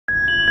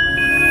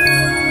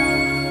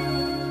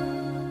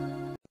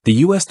The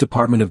U.S.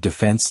 Department of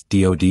Defense,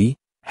 DoD,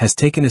 has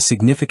taken a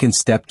significant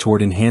step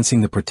toward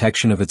enhancing the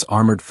protection of its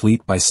armored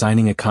fleet by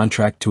signing a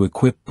contract to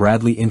equip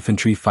Bradley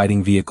Infantry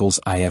Fighting Vehicles,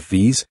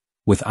 IFVs,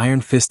 with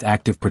Iron Fist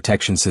Active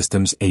Protection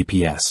Systems,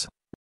 APS.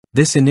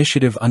 This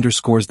initiative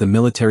underscores the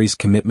military's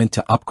commitment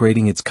to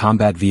upgrading its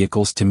combat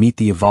vehicles to meet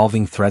the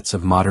evolving threats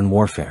of modern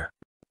warfare.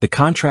 The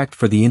contract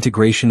for the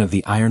integration of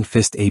the Iron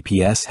Fist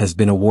APS has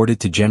been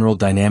awarded to General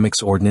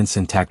Dynamics Ordnance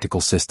and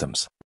Tactical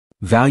Systems.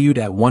 Valued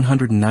at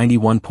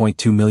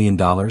 $191.2 million,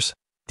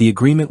 the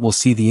agreement will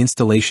see the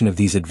installation of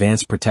these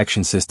advanced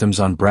protection systems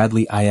on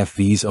Bradley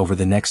IFVs over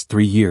the next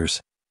 3 years,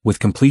 with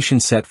completion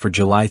set for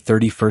July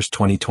 31,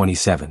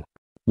 2027.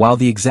 While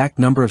the exact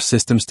number of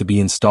systems to be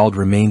installed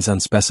remains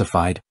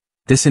unspecified,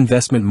 this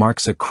investment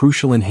marks a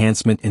crucial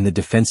enhancement in the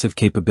defensive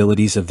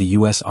capabilities of the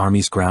U.S.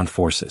 Army's ground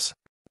forces.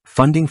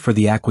 Funding for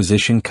the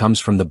acquisition comes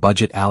from the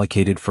budget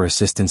allocated for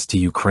assistance to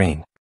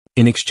Ukraine.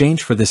 In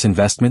exchange for this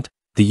investment,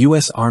 the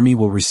U.S. Army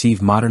will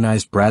receive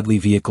modernized Bradley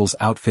vehicles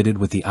outfitted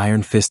with the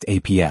Iron Fist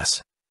APS,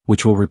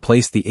 which will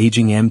replace the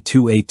aging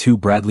M2A2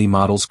 Bradley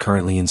models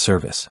currently in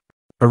service.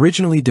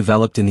 Originally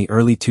developed in the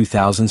early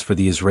 2000s for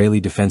the Israeli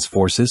Defense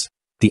Forces,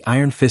 the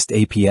Iron Fist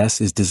APS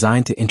is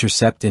designed to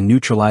intercept and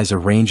neutralize a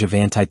range of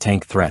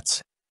anti-tank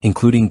threats,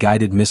 including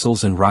guided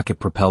missiles and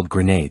rocket-propelled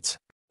grenades.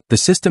 The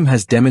system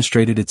has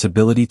demonstrated its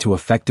ability to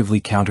effectively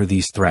counter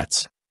these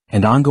threats,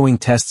 and ongoing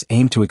tests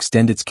aim to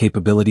extend its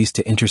capabilities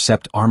to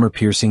intercept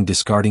armor-piercing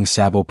discarding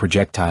sabot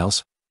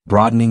projectiles,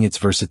 broadening its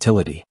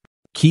versatility.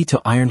 Key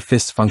to Iron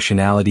Fist's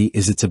functionality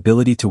is its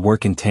ability to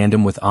work in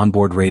tandem with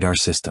onboard radar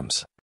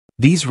systems.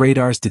 These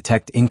radars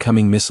detect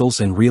incoming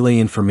missiles and relay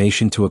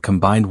information to a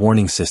combined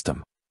warning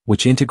system,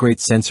 which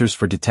integrates sensors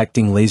for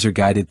detecting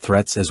laser-guided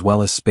threats as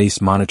well as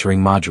space monitoring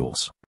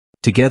modules.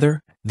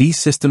 Together, these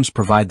systems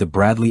provide the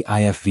Bradley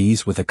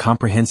IFVs with a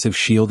comprehensive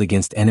shield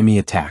against enemy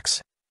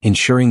attacks,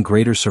 ensuring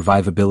greater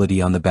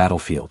survivability on the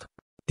battlefield.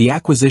 The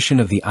acquisition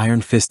of the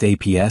Iron Fist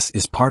APS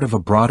is part of a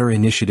broader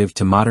initiative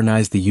to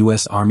modernize the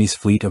U.S. Army's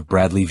fleet of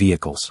Bradley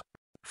vehicles.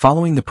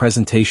 Following the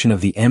presentation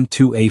of the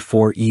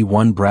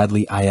M2A4E1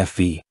 Bradley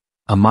IFV,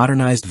 a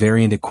modernized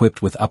variant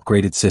equipped with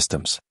upgraded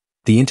systems,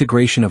 the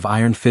integration of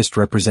Iron Fist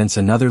represents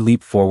another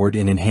leap forward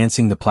in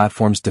enhancing the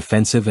platform's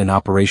defensive and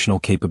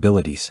operational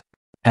capabilities.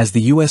 As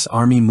the U.S.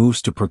 Army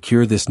moves to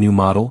procure this new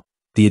model,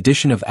 the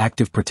addition of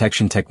active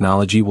protection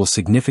technology will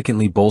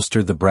significantly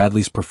bolster the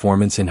Bradley's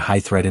performance in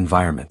high-threat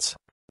environments.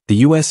 The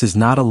U.S. is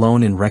not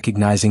alone in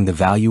recognizing the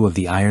value of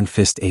the Iron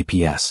Fist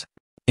APS.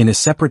 In a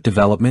separate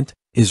development,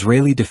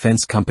 Israeli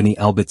defense company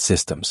Elbit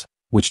Systems,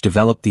 which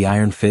developed the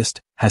Iron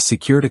Fist, has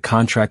secured a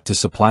contract to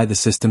supply the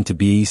system to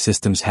BAE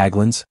Systems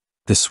Hägglunds,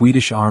 the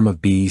Swedish arm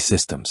of BAE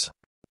Systems.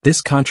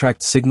 This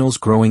contract signals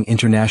growing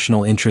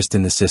international interest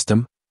in the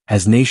system,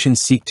 as nations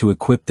seek to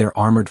equip their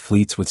armored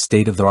fleets with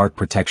state-of-the-art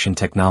protection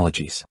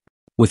technologies.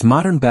 With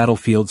modern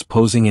battlefields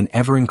posing an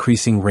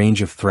ever-increasing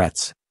range of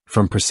threats,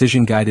 from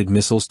precision-guided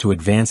missiles to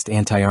advanced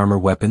anti-armor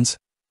weapons,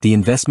 the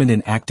investment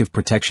in active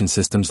protection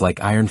systems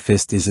like Iron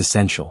Fist is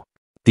essential.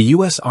 The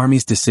U.S.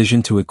 Army's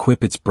decision to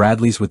equip its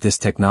Bradleys with this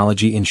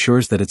technology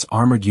ensures that its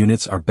armored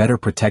units are better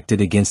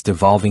protected against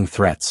evolving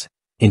threats,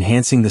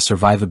 enhancing the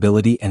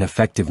survivability and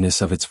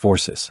effectiveness of its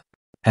forces.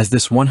 As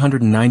this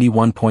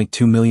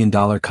 $191.2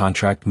 million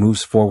contract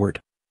moves forward,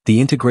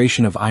 the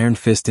integration of Iron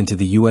Fist into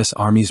the U.S.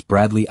 Army's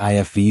Bradley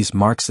IFVs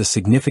marks a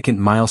significant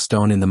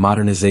milestone in the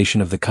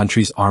modernization of the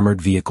country's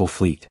armored vehicle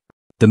fleet.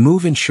 The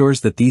move ensures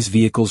that these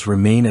vehicles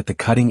remain at the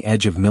cutting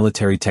edge of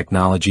military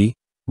technology,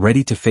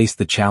 ready to face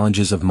the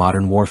challenges of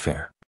modern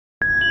warfare.